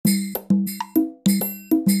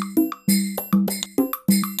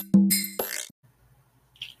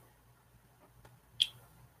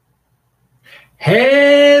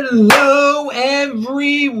Hello,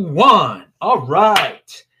 everyone. All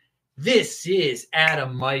right. This is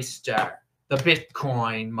Adam Meister, the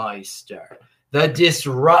Bitcoin Meister, the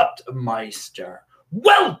Disrupt Meister.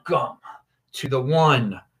 Welcome to the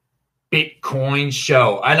One Bitcoin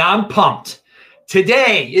Show. And I'm pumped.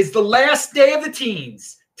 Today is the last day of the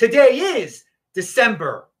teens. Today is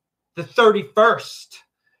December the 31st,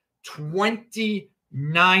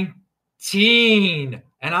 2019.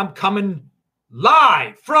 And I'm coming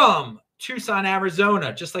live from Tucson,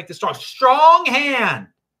 Arizona, just like the strong hand.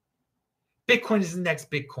 Bitcoin is the next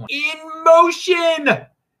Bitcoin. In motion.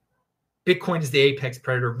 Bitcoin is the apex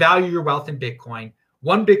predator. Value your wealth in Bitcoin.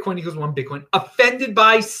 One Bitcoin equals one Bitcoin. Offended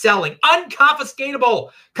by selling.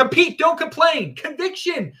 Unconfiscatable. Compete, don't complain.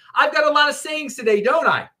 Conviction. I've got a lot of sayings today, don't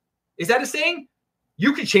I? Is that a saying?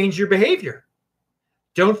 You can change your behavior.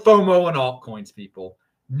 Don't FOMO on altcoins, people.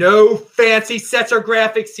 No fancy sets or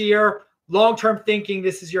graphics here. Long-term thinking,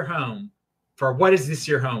 this is your home. For what is this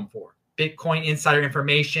your home for? Bitcoin insider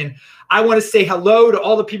information. I want to say hello to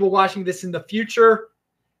all the people watching this in the future.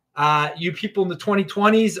 You people in the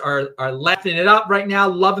 2020s are laughing it up right now,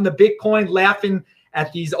 loving the Bitcoin, laughing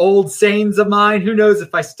at these old sayings of mine. Who knows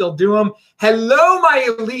if I still do them? Hello,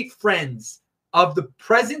 my elite friends of the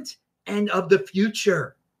present and of the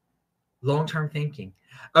future. Long-term thinking.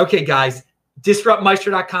 Okay, guys,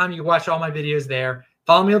 disruptmeister.com. You can watch all my videos there.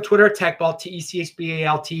 Follow me on Twitter, TechBalt,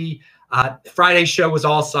 TECHBALT. Friday's show was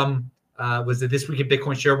awesome. Was the This Week in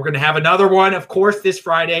Bitcoin show. We're going to have another one, of course, this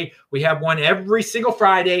Friday. We have one every single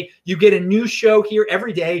Friday. You get a new show here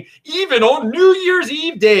every day, even on New Year's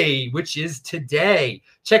Eve day, which is today.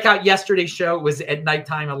 Check out yesterday's show. It was at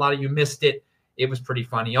nighttime. A lot of you missed it. It was pretty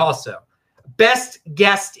funny also. Best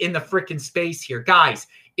guest in the freaking space here. Guys,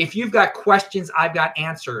 if you've got questions, I've got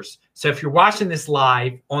answers. So if you're watching this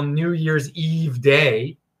live on New Year's Eve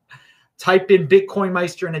day, type in Bitcoin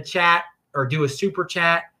Meister in a chat or do a super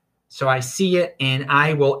chat so I see it and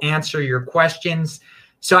I will answer your questions.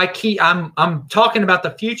 So I'm talking about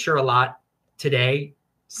the future a lot today,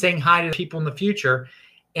 saying hi to people in the future.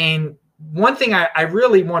 And one thing I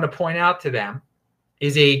really want to point out to them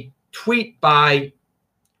is a tweet by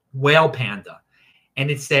Whale Panda. And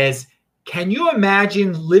it says, can you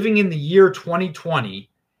imagine living in the year 2020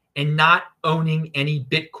 and not owning any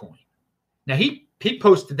Bitcoin? Now, he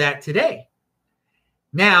posted that today.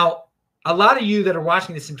 Now, a lot of you that are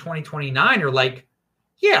watching this in 2029 are like,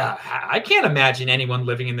 yeah, I can't imagine anyone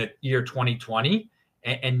living in the year 2020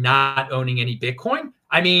 and not owning any Bitcoin.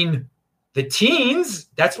 I mean, the teens,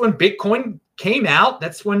 that's when Bitcoin came out.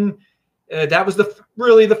 That's when that was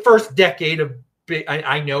really the first decade of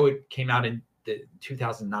I know it came out in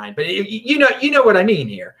 2009, but you know what I mean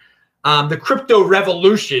here. The crypto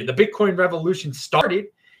revolution, the Bitcoin revolution started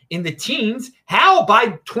in the teens. How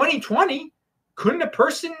by 2020 couldn't a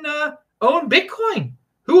person own Bitcoin?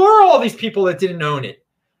 Who are all these people that didn't own it?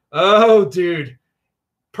 Oh, dude,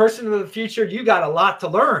 person of the future, you got a lot to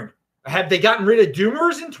learn. Have they gotten rid of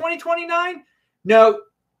doomers in 2029? No,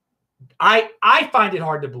 I find it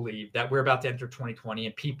hard to believe that we're about to enter 2020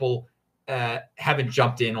 and people haven't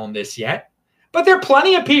jumped in on this yet. But there are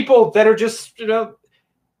plenty of people that are just,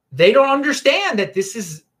 they don't understand that this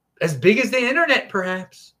is as big as the internet,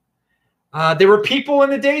 perhaps. There were people in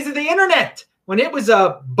the days of the internet when it was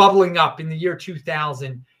bubbling up in the year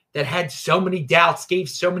 2000 that had so many doubts, gave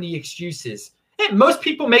so many excuses. And most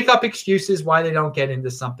people make up excuses why they don't get into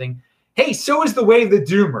something. Hey, so is the way of the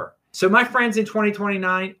doomer. So my friends in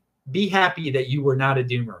 2029, be happy that you were not a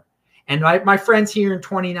doomer. And my friends here in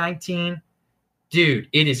 2019, dude,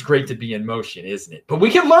 it is great to be in motion, isn't it? But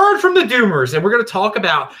we can learn from the doomers, and we're going to talk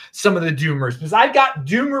about some of the doomers because I've got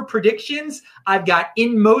doomer predictions. I've got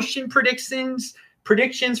in motion predictions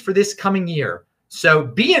for this coming year. So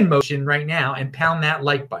be in motion right now and pound that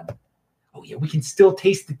like button. Oh, yeah, we can still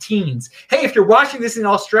taste the teens. Hey, if you're watching this in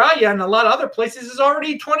Australia and a lot of other places, it's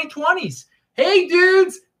already 2020s. Hey,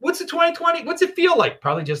 dudes, what's the 2020? What's it feel like?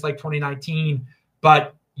 Probably just like 2019,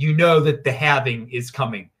 but you know that the halving is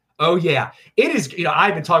coming. Oh, yeah. It is,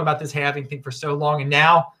 I've been talking about this halving thing for so long, and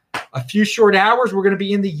now a few short hours, we're going to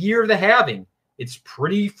be in the year of the halving. It's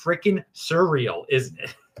pretty freaking surreal, isn't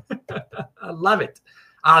it? I love it.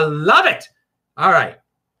 I love it. All right.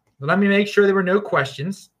 Well, let me make sure there were no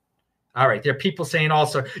questions. All right. There are people saying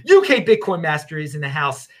also, UK Bitcoin Master is in the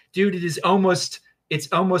house. Dude, it's almost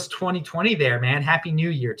 2020 there, man. Happy New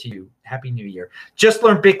Year to you. Happy New Year. Just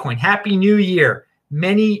learned Bitcoin. Happy New Year.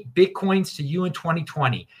 Many Bitcoins to you in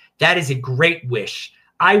 2020. That is a great wish.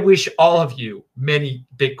 I wish all of you many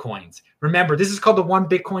Bitcoins. Remember, this is called the One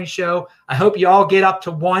Bitcoin Show. I hope you all get up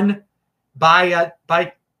to one by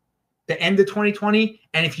the end of 2020.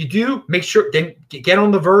 And if you do, make sure then get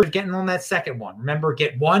on the verge of getting on that second one. Remember,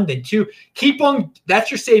 get one, then two. Keep on.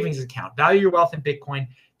 That's your savings account. Value your wealth in Bitcoin.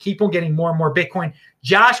 Keep on getting more and more Bitcoin.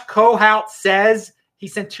 Josh Kohout says, he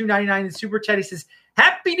sent $2.99 in Super Chat. He says,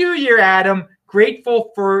 Happy New Year, Adam.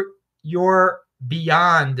 Grateful for your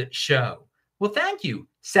Beyond show. Well, thank you.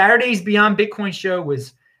 Saturday's Beyond Bitcoin show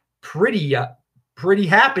was pretty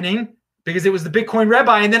happening because it was the Bitcoin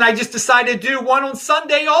Rabbi. And then I just decided to do one on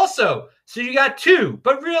Sunday also. So you got two.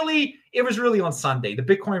 But really, it was really on Sunday. The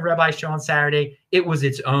Bitcoin Rabbi show on Saturday, it was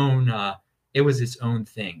its own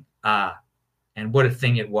thing. And what a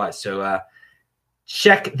thing it was. So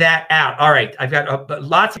check that out. All right. I've got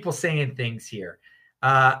lots of people saying things here.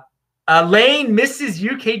 Elaine, Mrs.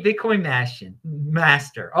 UK Bitcoin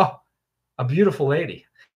Master. Oh, a beautiful lady.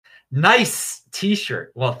 Nice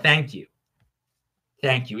t-shirt. Well, thank you.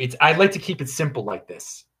 Thank you. I'd like to keep it simple like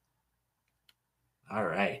this. All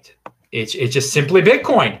right. It's just simply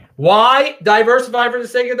Bitcoin. Why diversify for the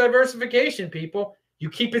sake of diversification, people? You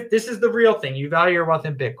keep it. This is the real thing. You value your wealth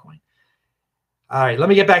in Bitcoin. All right, let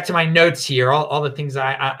me get back to my notes here. All the things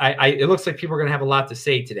it looks like people are going to have a lot to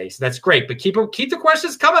say today, so that's great. But keep the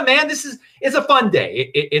questions coming, man. It's a fun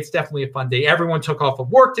day. It's definitely a fun day. Everyone took off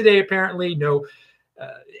of work today, apparently. No,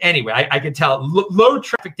 anyway, I can tell low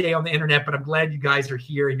traffic day on the internet, but I'm glad you guys are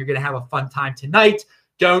here and you're going to have a fun time tonight.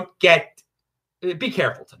 Be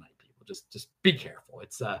careful tonight, people. Just be careful.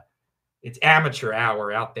 It's amateur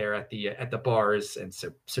hour out there at the bars, and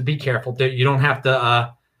so be careful. You don't have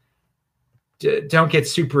to. Don't get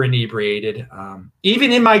super inebriated.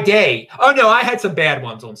 Even in my day, oh no, I had some bad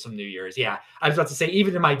ones on some New Year's. Yeah, I was about to say,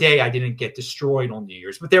 even in my day, I didn't get destroyed on New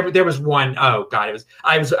Year's, but there was one. Oh God,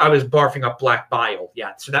 I was barfing up black bile.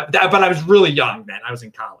 Yeah, so that but I was really young then. I was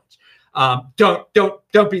in college.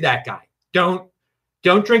 Don't be that guy. Don't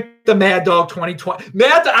drink the Mad Dog 2020.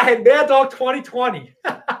 I had Mad Dog 2020.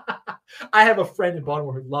 I have a friend in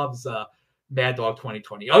Baltimore who loves Mad Dog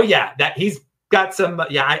 2020. Oh yeah, that he's got some,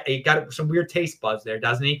 he got some weird taste buds there,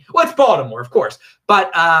 doesn't he? Well, it's Baltimore, of course. But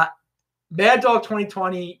Mad Dog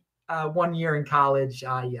 2020, 1 year in college,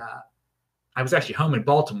 I was actually home in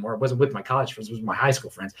Baltimore. I wasn't with my college friends. It was with my high school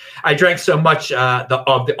friends. I drank so much of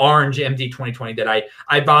the orange MD 2020 that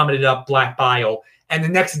I vomited up black bile. And the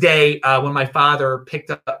next day, when my father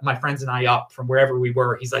picked up my friends and I up from wherever we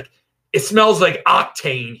were, he's like, it smells like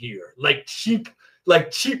octane here, like cheap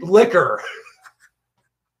liquor.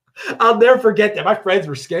 I'll never forget that. My friends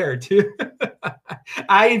were scared too.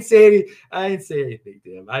 I didn't say anything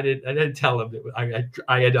to him. I didn't tell him that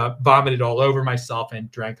I had vomited all over myself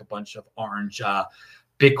and drank a bunch of orange not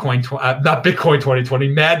Bitcoin 2020,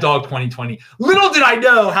 Mad Dog 2020. Little did I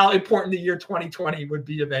know how important the year 2020 would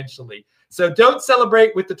be eventually. So don't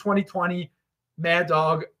celebrate with the 2020 Mad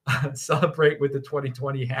Dog. Celebrate with the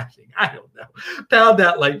 2020 hashing. I don't know. Pound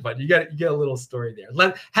that like button. You get a little story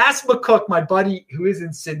there. Hass McCook, my buddy who is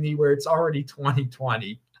in Sydney, where it's already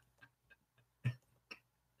 2020.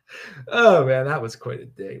 Oh man, that was quite a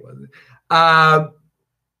day, wasn't it?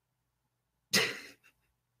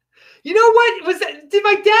 You know what? Was that? Did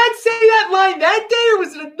my dad say that line that day, or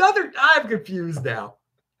was it another? I'm confused now.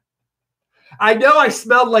 I know I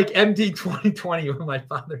smelled like MD 2020 when my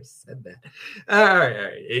father said that. All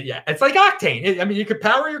right. Yeah, it's like octane. I mean, you could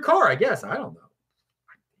power your car, I guess. I don't know.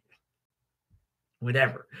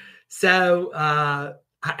 Whatever. So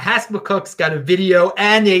Hass McCook's got a video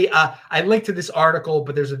and I linked to this article,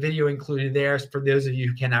 but there's a video included there for those of you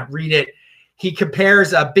who cannot read it. He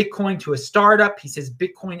compares Bitcoin to a startup. He says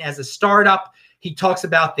Bitcoin as a startup. He talks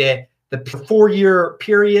about the 4-year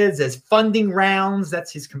periods as funding rounds.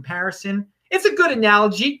 That's his comparison. It's a good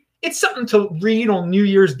analogy. It's something to read on New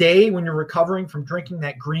Year's Day when you're recovering from drinking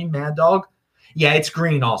that green Mad Dog. Yeah, it's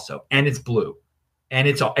green also, and it's blue. And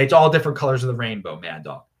it's all different colors of the rainbow, Mad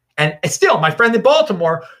Dog. And still, my friend in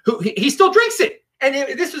Baltimore, he still drinks it. And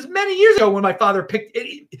this was many years ago when my father picked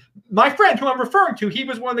it. My friend who I'm referring to, he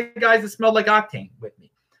was one of the guys that smelled like octane with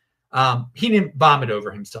me. He didn't vomit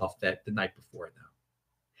over himself the night before, though.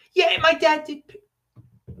 Yeah, my dad did.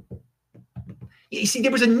 You see,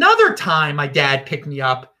 there was another time my dad picked me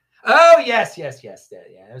up. Oh, yes. Yeah,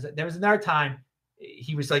 there was another time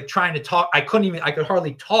he was like trying to talk. I could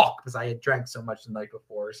hardly talk because I had drank so much the night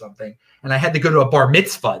before or something. And I had to go to a bar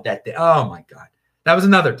mitzvah that day. Oh, my God. That was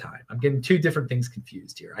another time. I'm getting two different things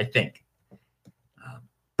confused here, I think.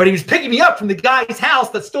 But he was picking me up from the guy's house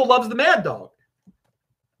that still loves the Mad Dog.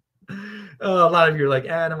 A lot of you are like,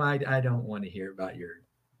 Adam, I don't want to hear about your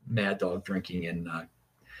Mad Dog drinking and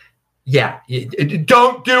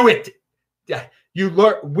don't do it. You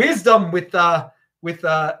learn wisdom with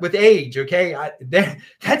age. Okay,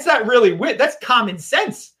 that's not really wit. That's common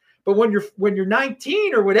sense. But when you're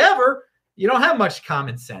 19 or whatever, you don't have much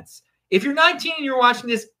common sense. If you're 19 and you're watching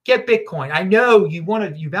this, get Bitcoin. I know you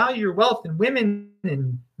value your wealth in women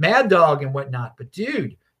and Mad Dog and whatnot, but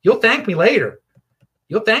dude, you'll thank me later.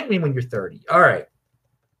 You'll thank me when you're 30. All right.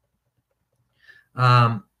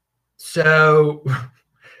 So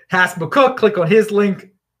Hasbro Cook, click on his link.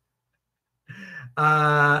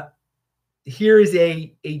 Here is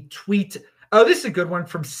a tweet. Oh, this is a good one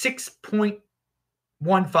from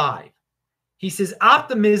 6.15. He says,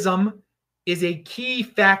 optimism is a key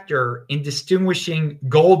factor in distinguishing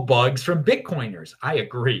gold bugs from Bitcoiners. I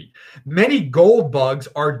agree. Many gold bugs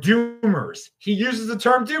are doomers. He uses the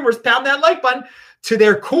term doomers, pound that like button, to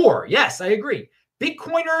their core. Yes, I agree.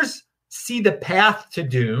 Bitcoiners see the path to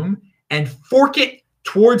doom and fork it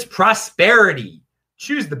towards prosperity.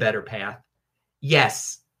 Choose the better path.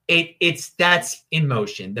 Yes, that's in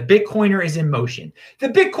motion. The Bitcoiner is in motion. The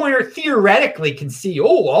Bitcoiner theoretically can see,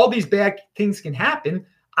 all these bad things can happen.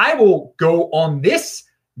 I will go on this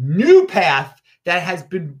new path that has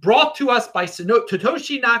been brought to us by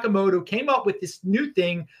Satoshi Nakamoto, came up with this new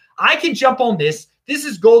thing. I can jump on this. This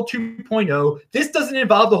is gold 2.0. This doesn't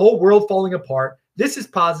involve the whole world falling apart. This is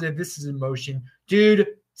positive. This is in motion. Dude,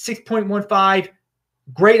 6.15,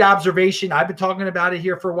 great observation. I've been talking about it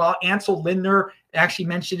here for a while. Ansel Lindner actually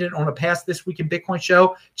mentioned it on a past This Week in Bitcoin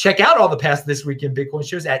show. Check out all the past This Week in Bitcoin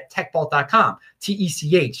shows at techbalt.com,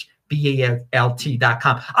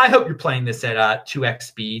 TECHBALT.com. I hope you're playing this at 2x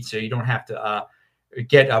speed so you don't have to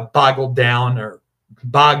get bogged down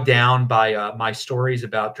by my stories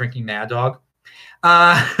about drinking Mad Dog.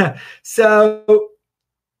 Yeah,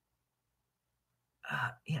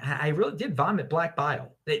 I really did vomit black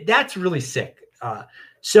bile. That's really sick.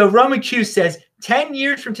 So Roman Q says, 10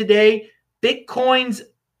 years from today, Bitcoin's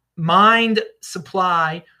mined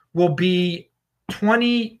supply will be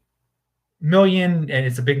 20 million, and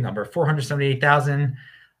it's a big number, 478,000.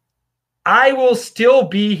 I will still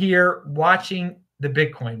be here watching the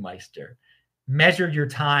Bitcoin Meister. Measure your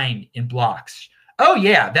time in blocks. Oh,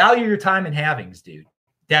 yeah, value your time in halvings, dude.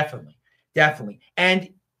 Definitely. And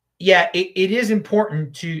yeah, it is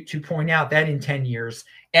important to point out that in 10 years,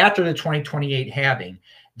 after the 2028 halving,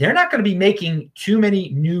 they're not going to be making too many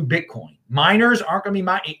new Bitcoin. Miners aren't going to be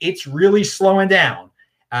mining. It's really slowing down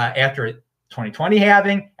after 2020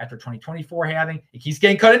 halving, after 2024 halving. It keeps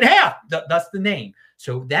getting cut in half. That's the name.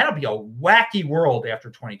 So that'll be a wacky world after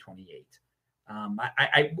 2028.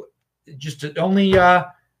 I just only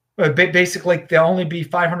basically there'll only be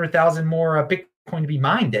 500,000 more Bitcoin to be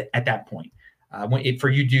mined at that point. For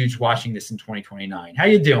you dudes watching this in 2029. How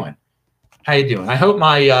you doing? I hope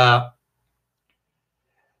my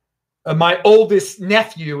my oldest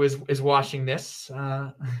nephew is watching this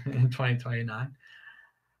in 2029.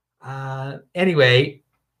 Anyway,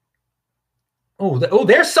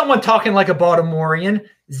 there's someone talking like a Baltimorean.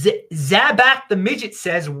 Zabat the Midget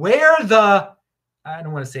says, where the, I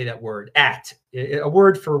don't want to say that word, a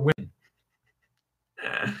word for women.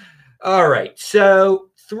 All right, so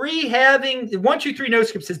 3 halvings, 1, 2, 3 no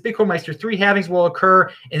script says Bitcoin Meister, 3 halvings will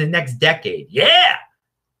occur in the next decade. Yeah.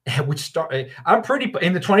 Which I'm pretty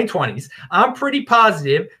in the 2020s. I'm pretty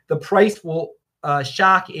positive the price will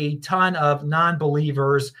shock a ton of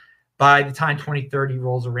non-believers by the time 2030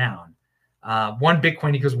 rolls around. 1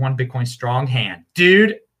 Bitcoin equals 1 Bitcoin strong hand,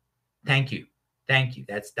 dude. Thank you.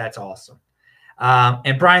 That's awesome.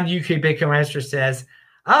 And Brian, the UK Bitcoin Master, says,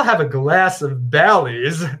 I'll have a glass of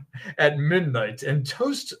Bally's at midnight and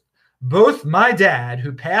toast both my dad,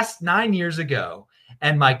 who passed 9 years ago,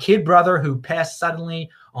 and my kid brother, who passed suddenly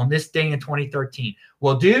on this day in 2013.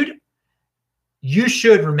 Well, dude, you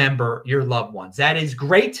should remember your loved ones. That is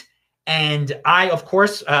great. And I, of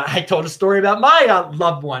course, I told a story about my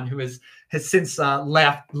loved one who has since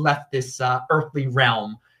left this earthly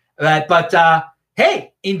realm. But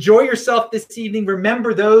hey, enjoy yourself this evening.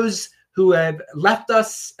 Remember those who have left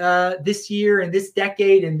us this year and this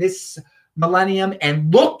decade and this millennium,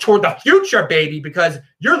 and look toward the future, baby, because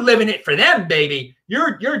you're living it for them, baby.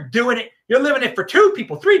 You're doing it. You're living it for 2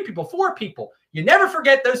 people, 3 people, 4 people. You never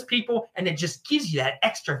forget those people, and it just gives you that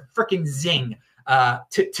extra freaking zing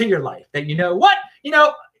to your life. That you know what?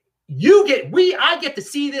 I get to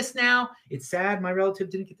see this now. It's sad my relative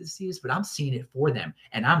didn't get to see this, but I'm seeing it for them,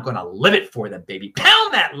 and I'm gonna live it for them, baby.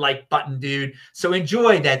 Pound that like button, dude. So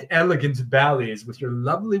enjoy that elegant Bally's with your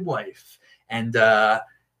lovely wife, and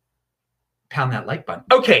pound that like button.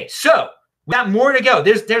 Okay, so we got more to go.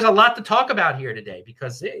 There's a lot to talk about here today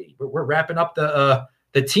because hey, we're wrapping up the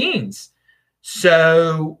teens.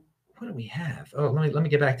 So what do we have? Oh, let me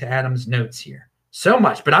get back to Adam's notes here. So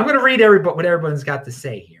much, but I'm going to read what everyone's got to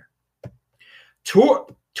say here.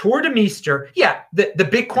 Tour de Meester, yeah, the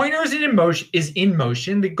Bitcoiner is in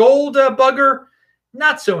motion. The gold bugger,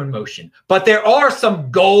 not so in motion. But there are some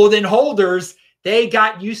golden holders. They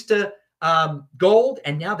got used to gold,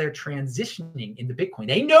 and now they're transitioning into Bitcoin.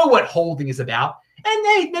 They know what holding is about,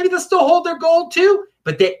 and maybe they'll still hold their gold too.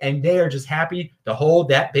 But they are just happy to hold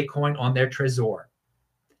that Bitcoin on their trezor.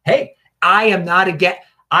 Hey, I am not against.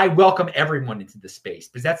 I welcome everyone into the space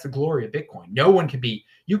because that's the glory of Bitcoin. No one can be,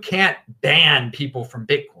 you can't ban people from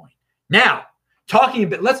Bitcoin. Now,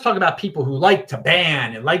 let's talk about people who like to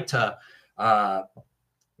ban and like to,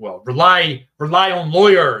 rely on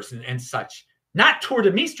lawyers and such. Not Tour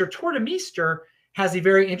de Meester. Tour de Meester has a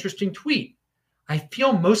very interesting tweet. I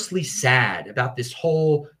feel mostly sad about this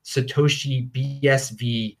whole Satoshi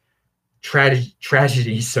BSV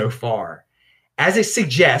tragedy so far. As it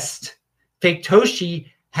suggests, Faketoshi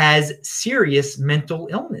has serious mental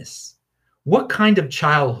illness. What kind of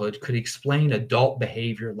childhood could explain adult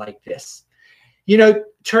behavior like this? You know,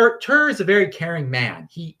 Tur is a very caring man.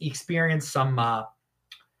 He experienced some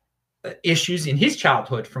issues in his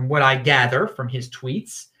childhood from what I gather from his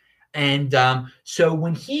tweets. And so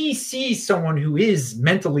when he sees someone who is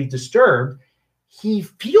mentally disturbed, he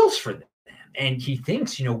feels for them. And he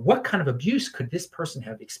thinks, you know, what kind of abuse could this person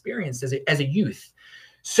have experienced as a youth?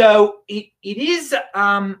 So it is,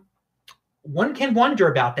 one can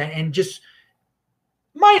wonder about that. And just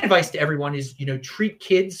my advice to everyone is, you know, treat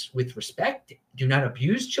kids with respect. Do not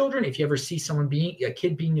abuse children. If you ever see a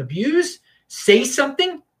kid being abused, say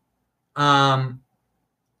something and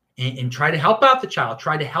try to help out the child.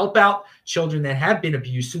 Try to help out children that have been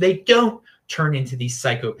abused so they don't turn into these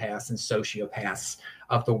psychopaths and sociopaths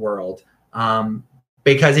of the world.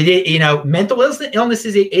 Because mental illness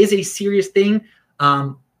is a serious thing.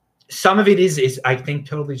 Some of it is I think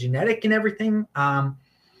totally genetic and everything.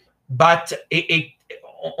 But it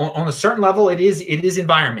on a certain level, it is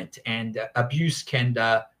environment, and abuse can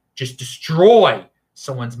just destroy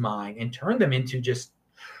someone's mind and turn them into just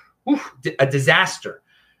a disaster.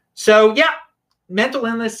 So yeah, mental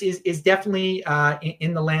illness is definitely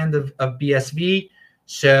in the land of BSV.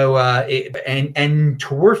 So and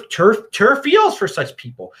Tur feels for such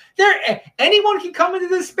people. Anyone can come into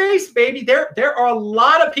this space, baby. There are a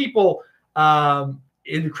lot of people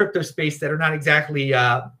in the crypto space that are not exactly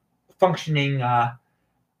functioning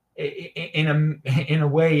in a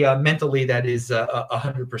way mentally that is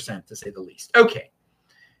 100%, to say the least. Okay,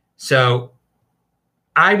 so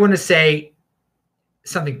I want to say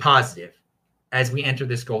something positive as we enter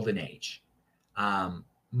this golden age.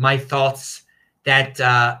 My thoughts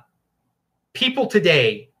that people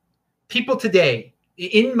today,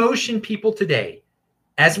 in motion people today,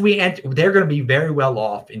 as we enter, they're going to be very well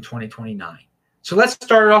off in 2029. So let's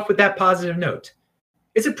start off with that positive note.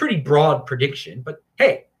 It's a pretty broad prediction, but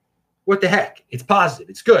hey, what the heck? It's positive.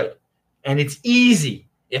 It's good. And it's easy.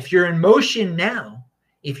 If you're in motion now,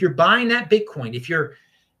 if you're buying that Bitcoin, if you're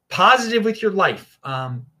positive with your life,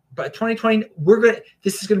 but 2020,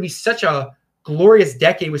 this is going to be such a glorious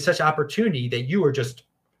decade with such opportunity that you're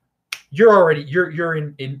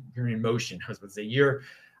in motion. I was going to say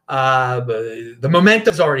the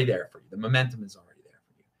momentum's already there for you. The momentum is already there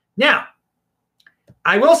for you. Now,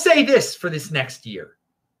 I will say this for this next year,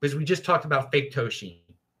 because we just talked about Faketoshi.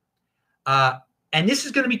 And this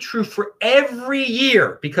is going to be true for every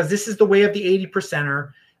year, because this is the way of the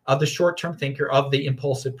 80%er, of the short-term thinker, of the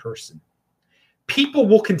impulsive person. People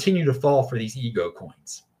will continue to fall for these ego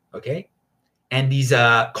coins, okay? And these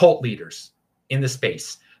cult leaders in the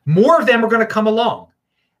space. More of them are going to come along.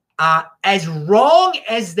 As wrong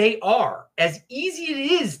as they are, as easy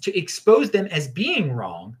it is to expose them as being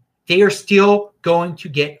wrong, they are still going to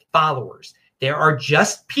get followers. There are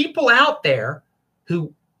just people out there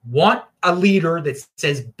who want a leader that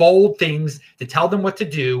says bold things to tell them what to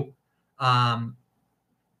do. And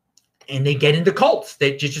they get into cults.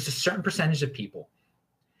 They just a certain percentage of people.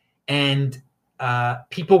 And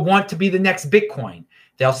people want to be the next Bitcoin.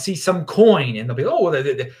 They'll see some coin and they'll be, oh,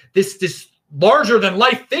 this larger than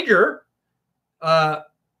life figure,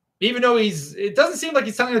 even though it doesn't seem like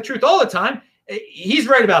he's telling the truth all the time, he's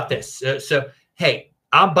right about this. So hey,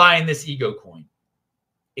 I'm buying this ego coin.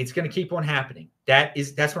 It's going to keep on happening.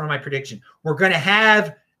 That's one of my predictions. We're going to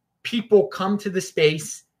have people come to the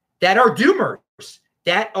space that are doomers,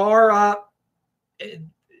 that are,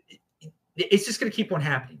 it's just going to keep on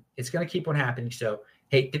happening. It's going to keep on happening. So,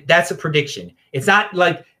 hey, that's a prediction. It's not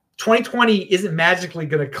like 2020 isn't magically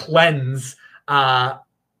going to cleanse the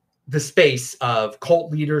space of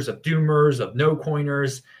cult leaders, of doomers, of no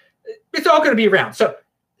coiners. It's all going to be around. So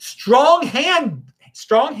strong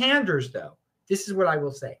handers, though, this is what I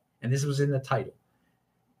will say. And this was in the title.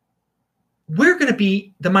 we're going to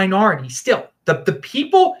be the minority still. The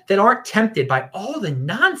people that aren't tempted by all the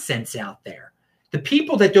nonsense out there, the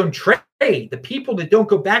people that don't trade, the people that don't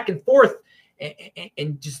go back and forth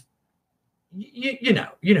and just, you know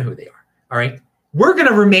who they are. All right. We're going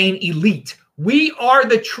to remain elite. We are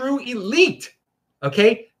the true elite.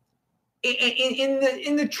 Okay.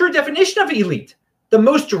 In the true definition of elite, the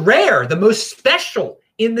most rare, the most special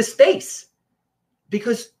in the space,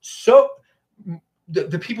 because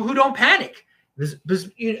the people who don't panic,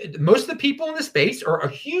 most of the people in the space are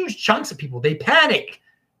huge chunks of people. They panic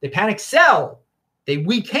sell, they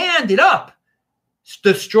weak hand it up.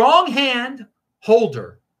 The strong hand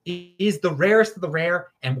holder is the rarest of the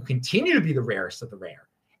rare and will continue to be the rarest of the rare.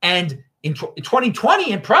 And in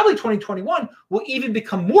 2020 and probably 2021 will even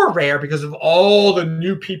become more rare because of all the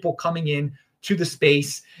new people coming in to the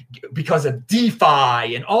space because of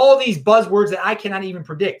DeFi and all these buzzwords that I cannot even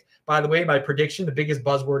predict. By the way, my prediction, the biggest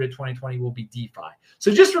buzzword in 2020 will be DeFi.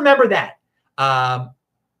 So just remember that,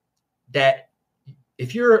 that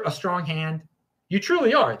if you're a strong hand, you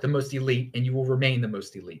truly are the most elite and you will remain the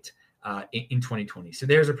most elite in 2020. So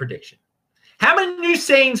there's a prediction. How many new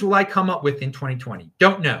sayings will I come up with in 2020?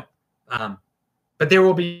 Don't know. But there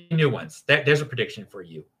will be new ones. There's a prediction for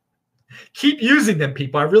you. Keep using them,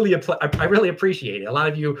 people. I really appreciate it. A lot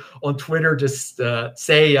of you on Twitter just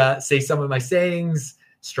say some of my sayings.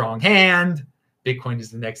 Strong hand. Bitcoin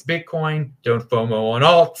is the next Bitcoin. Don't FOMO on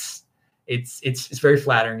alts. It's very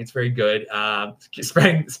flattering. It's very good.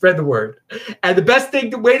 Spread the word. And the best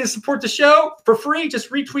way to support the show for free,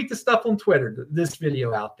 just retweet the stuff on Twitter. This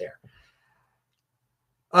video out there.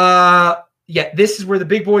 Yeah, this is where the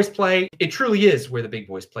big boys play. It truly is where the big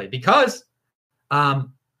boys play because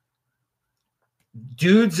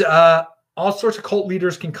dudes, all sorts of cult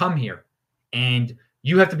leaders can come here, and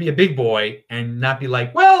you have to be a big boy and not be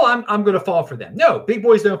like, well, I'm going to fall for them. No, big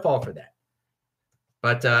boys don't fall for that.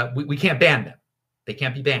 But we can't ban them. They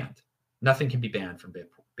can't be banned. Nothing can be banned from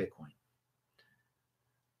Bitcoin.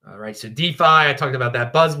 All right, so DeFi, I talked about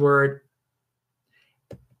that buzzword.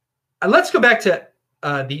 Let's go back to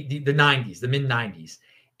the 90s, the mid-90s.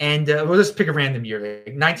 And we'll just pick a random year,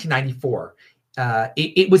 like 1994.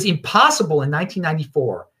 It was impossible in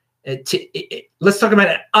 1994 let's talk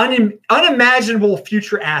about an unimaginable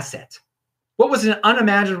future asset. What was an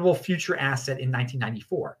unimaginable future asset in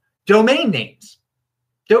 1994? Domain names.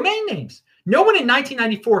 Domain names. No one in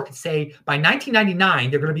 1994 could say by 1999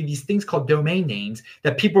 there are going to be these things called domain names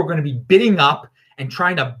that people are going to be bidding up and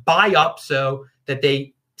trying to buy up so that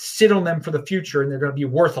they sit on them for the future and they're going to be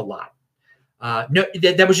worth a lot. No,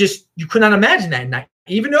 that was just, you could not imagine that.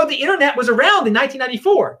 Even though the internet was around in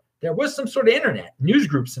 1994, there was some sort of internet, news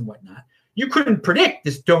groups and whatnot. You couldn't predict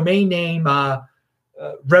this domain name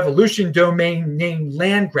revolution, domain name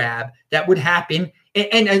land grab that would happen.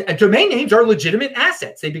 And domain names are legitimate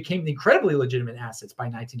assets. They became incredibly legitimate assets by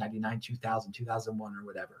 1999, 2000, 2001, or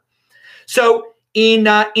whatever. So in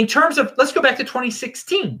terms of, let's go back to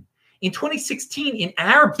 2016. In 2016, in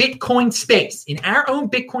our Bitcoin space, in our own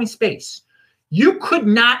Bitcoin space, you could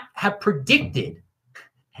not have predicted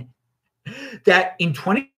that in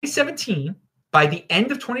 2017, by the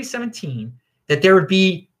end of 2017, that there would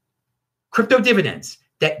be crypto dividends,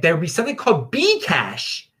 that there would be something called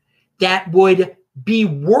Bcash that would be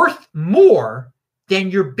worth more than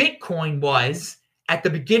your Bitcoin was at the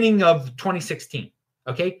beginning of 2016.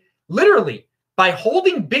 Okay, literally by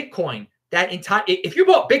holding Bitcoin, that entire, if you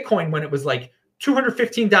bought Bitcoin when it was like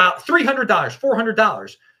 $215, $300,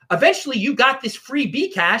 $400, eventually you got this free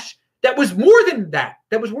Bcash that was more than that,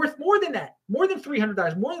 that was worth more than that, more than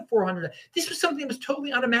 $300, more than $400. This was something that was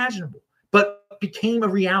totally unimaginable, but became a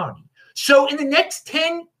reality. So in the next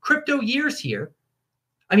 10 crypto years here,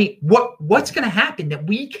 I mean, what's going to happen that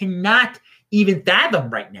we cannot even fathom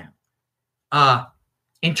right now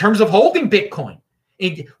in terms of holding Bitcoin?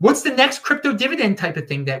 What's the next crypto dividend type of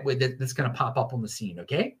thing that's going to pop up on the scene,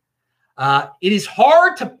 okay? It is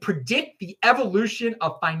hard to predict the evolution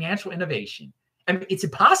of financial innovation. I mean, it's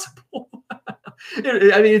impossible. I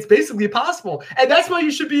mean, it's basically impossible. And that's why you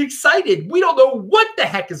should be excited. We don't know what the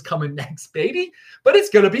heck is coming next, baby, but it's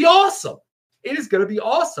going to be awesome. It is going to be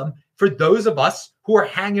awesome for those of us who are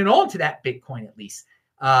hanging on to that Bitcoin, at least,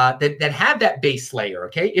 that have that base layer,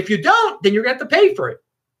 okay? If you don't, then you're going to have to pay for it,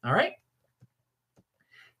 all right?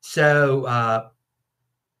 So,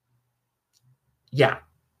 yeah.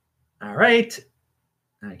 All right.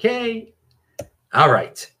 Okay. All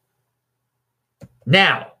right.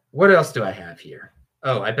 Now, what else do I have here?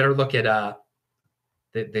 Oh, I better look at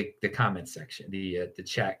the comment section, the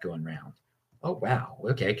chat going around. Oh, wow.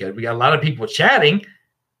 Okay, good. We got a lot of people chatting.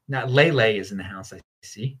 Not Lele is in the house, I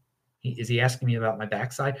see. Is he asking me about my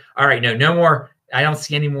backside? All right, no more. I don't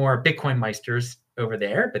see any more Bitcoin Meisters over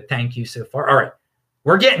there, but thank you so far. All right,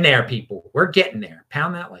 we're getting there, people. We're getting there.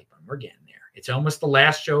 Pound that like button. We're getting there. It's almost the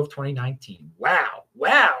last show of 2019. Wow.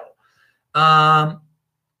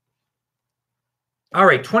 All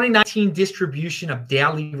right, 2019 distribution of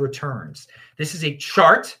daily returns. This is a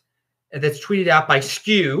chart that's tweeted out by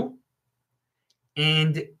Skew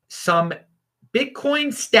and some Bitcoin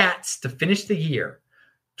stats to finish the year.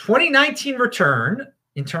 2019 return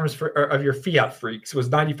in terms of your fiat freaks was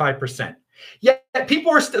 95%. Yeah,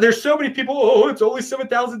 people are there's so many people. Oh, it's only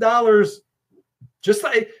 $7,000. Just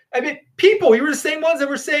like people, you were the same ones that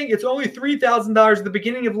were saying it's only $3,000 at the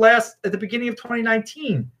beginning of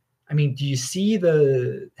 2019. I mean, do you see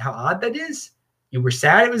how odd that is? You were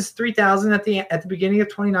sad it was 3,000 at the beginning of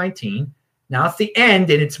 2019. Now it's the end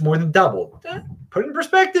and it's more than doubled. Put it in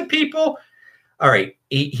perspective, people. All right,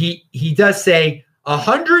 he does say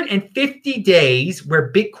 150 days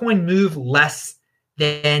where Bitcoin moved less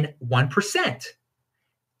than 1%.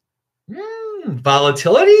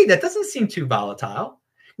 Volatility? That doesn't seem too volatile.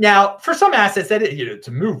 Now, for some assets that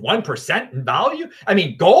to move 1% in value, I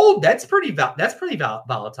mean, gold, that's pretty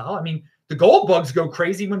volatile. I mean, the gold bugs go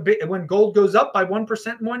crazy when gold goes up by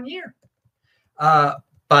 1% in 1 year.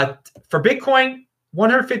 But for Bitcoin,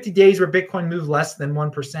 150 days where Bitcoin moved less than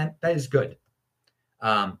 1%, that is good.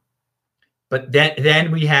 But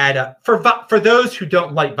then we had for those who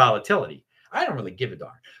don't like volatility, I don't really give a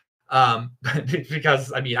darn.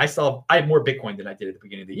 Because I mean, I have more Bitcoin than I did at the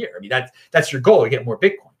beginning of the year. I mean, that's your goal, to get more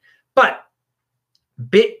Bitcoin. But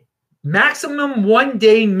maximum 1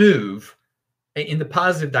 day move in the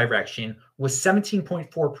positive direction was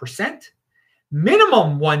 17.4%.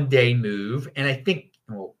 Minimum 1 day move, and I think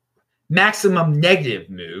maximum negative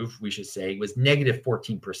move, we should say, was negative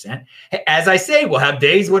 14%. As I say, we'll have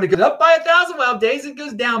days when it goes up by 1,000. We'll have days it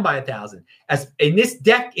goes down by 1,000. As in this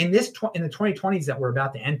deck, in the 2020s that we're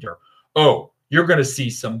about to enter, you're going to see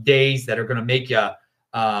some days that are going to make you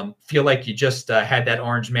feel like you just had that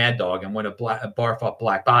orange Mad Dog and went a barf up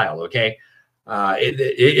black bile. Okay,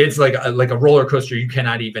 it's like a roller coaster you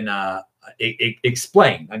cannot even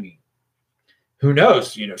explain. I mean, who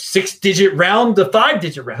knows? 6-digit round to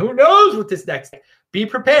 5-digit round. Who knows what this next? Be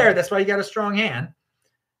prepared. That's why you got a strong hand.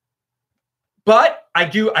 But I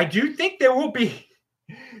do think there will be,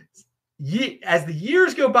 as the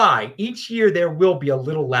years go by, each year there will be a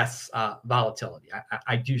little less volatility.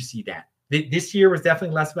 I do see that. This year was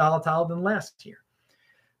definitely less volatile than last year.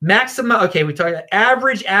 Maximum. Okay, we talked about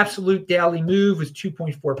average absolute daily move was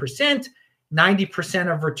 2.4%.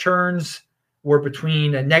 90% of returns were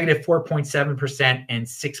between a negative 4.7% and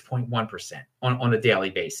 6.1% on a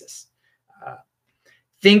daily basis.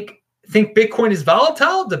 Think Bitcoin is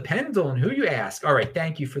volatile? Depends on who you ask. All right,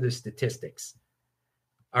 thank you for the statistics.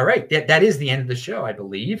 All right, that is the end of the show, I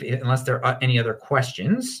believe, unless there are any other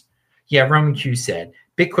questions. Yeah, Roman Q said,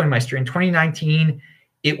 Bitcoin Meister, in 2019,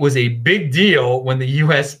 it was a big deal when the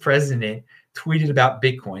U.S. president tweeted about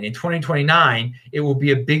Bitcoin. In 2029, it will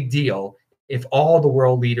be a big deal if all the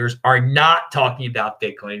world leaders are not talking about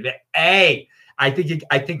Bitcoin. Hey, I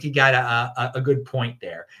think you got a good point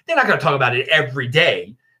there. They're not going to talk about it every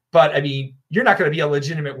day, but I mean, you're not going to be a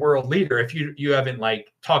legitimate world leader if you haven't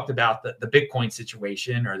talked about the Bitcoin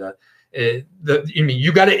situation or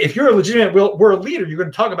you got to, if you're a legitimate world leader, you're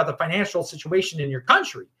going to talk about the financial situation in your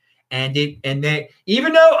country. And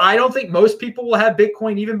even though I don't think most people will have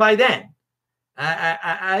Bitcoin even by then,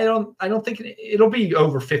 I don't think it'll be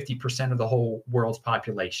over 50% of the whole world's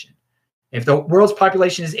population. If the world's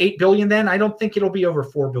population is 8 billion, then I don't think it'll be over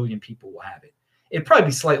 4 billion people will have it. It'd probably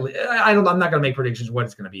be slightly. I'm not going to make predictions what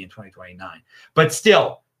it's going to be in 2029, but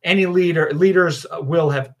still, any leaders will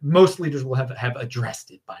have. Most leaders will have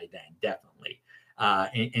addressed it by then, definitely.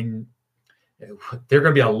 And there are going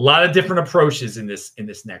to be a lot of different approaches in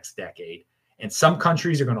this next decade, and some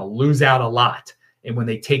countries are going to lose out a lot. And when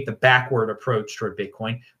they take the backward approach toward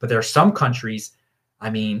Bitcoin, but there are some countries,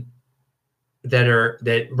 I mean,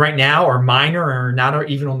 that right now are minor or not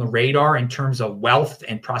even on the radar in terms of wealth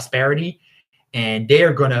and prosperity, and they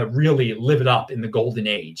are going to really live it up in the golden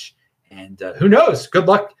age. And who knows? Good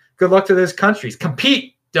luck to those countries.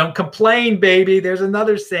 Compete, don't complain, baby. There's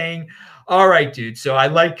another saying. All right, dude. So I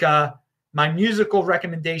like my musical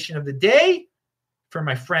recommendation of the day. For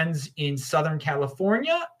my friends in Southern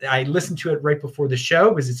California, I listened to it right before the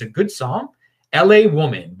show because it's a good song. LA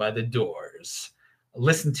Woman by The Doors.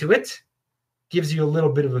 Listen to it. Gives you a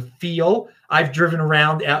little bit of a feel. I've driven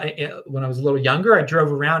around when I was a little younger. I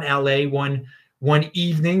drove around LA one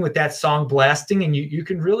evening with that song blasting, and you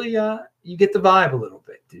can really you get the vibe a little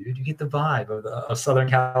bit, dude. You get the vibe of Southern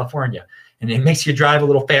California. and it makes you drive a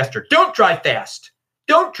little faster. Don't drive fast.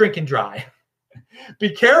 Don't drink and drive. Be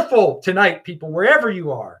careful tonight, people, wherever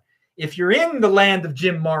you are. If you're in the land of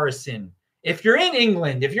Jim Morrison, if you're in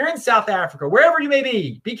England, if you're in South Africa, wherever you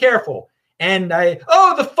may be careful. And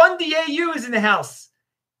the Fundy AU is in the house.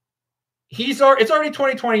 It's already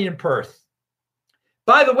 2020 in Perth.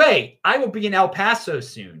 By the way, I will be in El Paso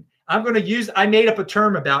soon. I made up a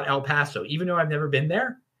term about El Paso, even though I've never been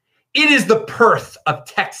there. It is the Perth of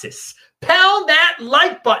Texas. Pound that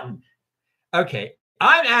like button. Okay,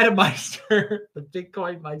 I'm Adam Meister, the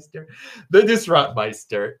Bitcoin Meister, the Disrupt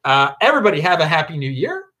Meister. Everybody have a happy new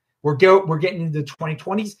year. We're getting into the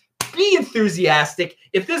 2020s. Be enthusiastic.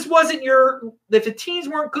 If the teens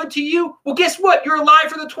weren't good to you, well, guess what? You're alive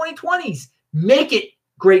for the 2020s. Make it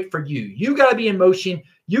great for you. You got to be in motion.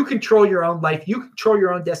 You control your own life. You control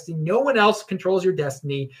your own destiny. No one else controls your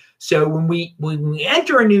destiny. So when we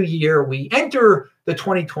enter a new year, we enter the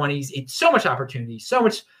 2020s. It's so much opportunity, so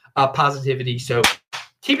much positivity. So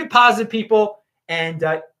keep it positive, people. And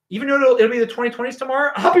even though it'll be the 2020s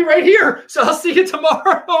tomorrow, I'll be right here. So I'll see you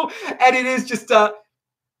tomorrow. And it is just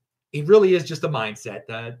it really is just a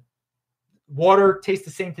mindset. Water tastes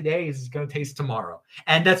the same today as it's going to taste tomorrow.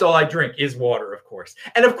 And that's all I drink is water, of course.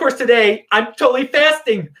 And of course, today I'm totally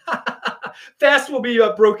fasting. Fast will be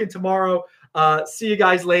broken tomorrow. See you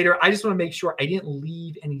guys later. I just want to make sure I didn't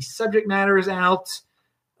leave any subject matters out.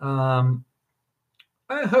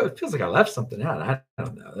 It feels like I left something out. I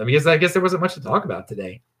don't know. I guess there wasn't much to talk about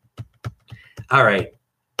today. All right.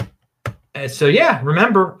 So yeah,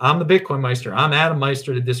 remember, I'm the Bitcoin Meister. I'm Adam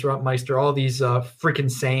Meister, the Disrupt Meister. All these freaking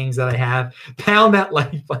sayings that I have. Pound that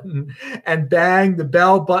like button and bang the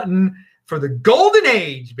bell button for the golden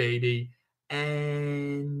age, baby.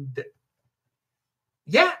 And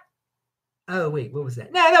yeah. Oh wait, what was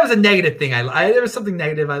that? No, that was a negative thing. There was something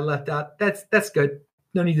negative I left out. That's good.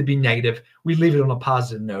 No need to be negative. We leave it on a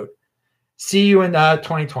positive note. See you in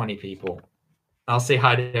 2020, people. I'll say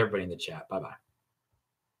hi to everybody in the chat. Bye-bye.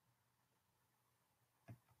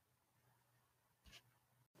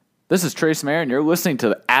 This is Trace Mayer, and you're listening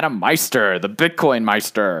to Adam Meister, the Bitcoin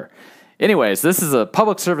Meister. Anyways, this is a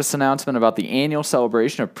public service announcement about the annual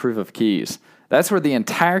celebration of Proof of Keys. That's where the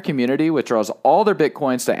entire community withdraws all their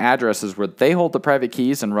Bitcoins to addresses where they hold the private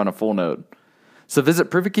keys and run a full node. So visit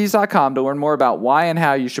proofofkeys.com to learn more about why and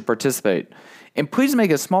how you should participate. And please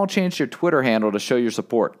make a small change to your Twitter handle to show your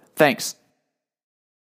support. Thanks.